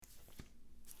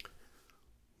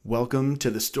Welcome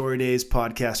to the Story Days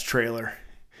podcast trailer.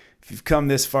 If you've come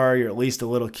this far, you're at least a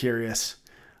little curious.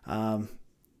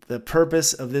 The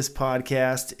purpose of this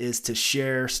podcast is to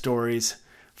share stories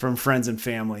from friends and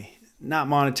family. Not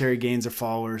monetary gains or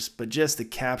followers, but just to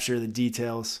capture the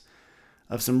details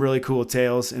of some really cool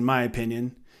tales, in my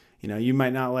opinion. You know, you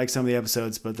might not like some of the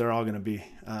episodes, but they're all going to be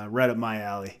right up my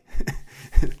alley.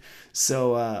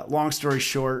 So, long story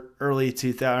short, early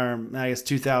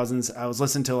 2000s, I was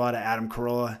listening to a lot of Adam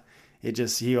Carolla.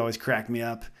 He always cracked me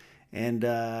up. And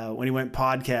when he went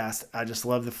podcast, I just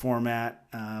loved the format.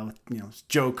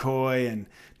 Joe Coy and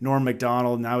Norm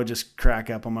Macdonald, and I would just crack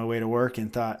up on my way to work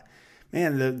and thought,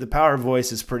 man, the power of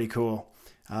voice is pretty cool.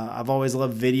 I've always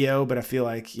loved video, but I feel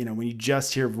like, when you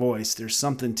just hear voice, there's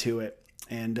something to it.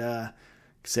 And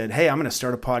said, hey, I'm going to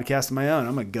start a podcast of my own.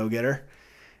 I'm a go-getter.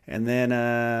 And then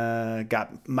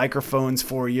got microphones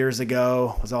 4 years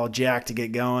ago, was all jacked to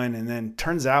get going. And then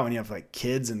turns out when you have like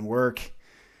kids and work,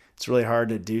 it's really hard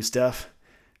to do stuff.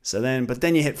 But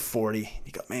then you hit 40,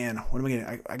 you go, man, what am I going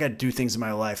to, I got to do things in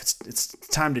my life. It's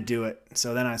time to do it.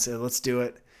 So then I said, let's do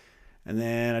it. And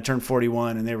then I turned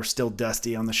 41 and they were still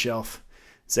dusty on the shelf.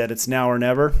 Said it's now or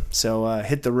never. So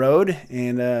hit the road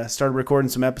and started recording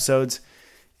some episodes.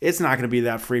 It's not going to be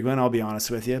that frequent, I'll be honest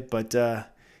with you, but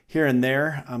here and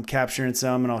there, I'm capturing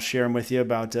some and I'll share them with you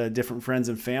about different friends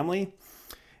and family.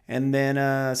 And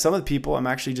then some of the people, I'm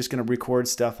actually just going to record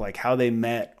stuff like how they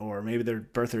met or maybe their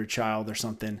birth of their child or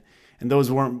something. And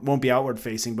those won't be outward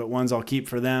facing, but ones I'll keep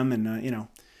for them and,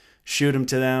 shoot them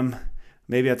to them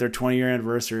maybe at their 20-year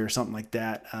anniversary or something like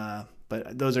that.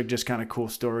 But those are just kind of cool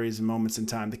stories and moments in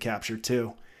time to capture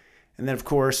too. And then, of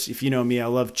course, if you know me, I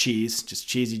love cheese, just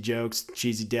cheesy jokes,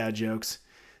 cheesy dad jokes.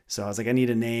 So I was like, I need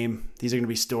a name. These are going to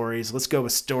be stories. Let's go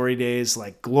with story days,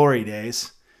 like glory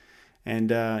days.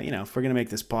 And, if we're going to make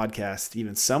this podcast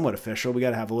even somewhat official, we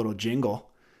got to have a little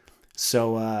jingle.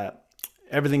 So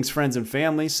everything's friends and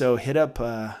family. So hit up,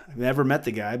 I've never met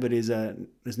the guy, but his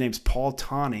name's Paul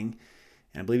Tonning.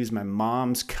 And I believe he's my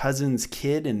mom's cousin's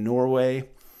kid in Norway.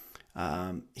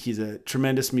 He's a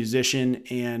tremendous musician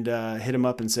and hit him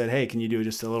up and said, hey, can you do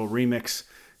just a little remix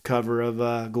cover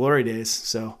of Glory Days?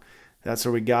 So that's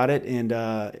where we got it. And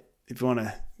if you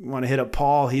want to hit up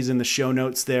Paul, he's in the show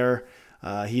notes there.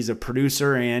 He's a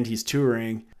producer and he's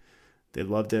touring. They'd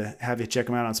love to have you check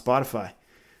him out on Spotify.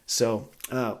 So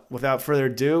without further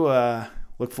ado,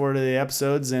 look forward to the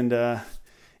episodes. And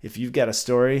if you've got a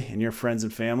story in your friends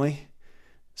and family,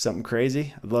 something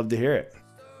crazy, I'd love to hear it.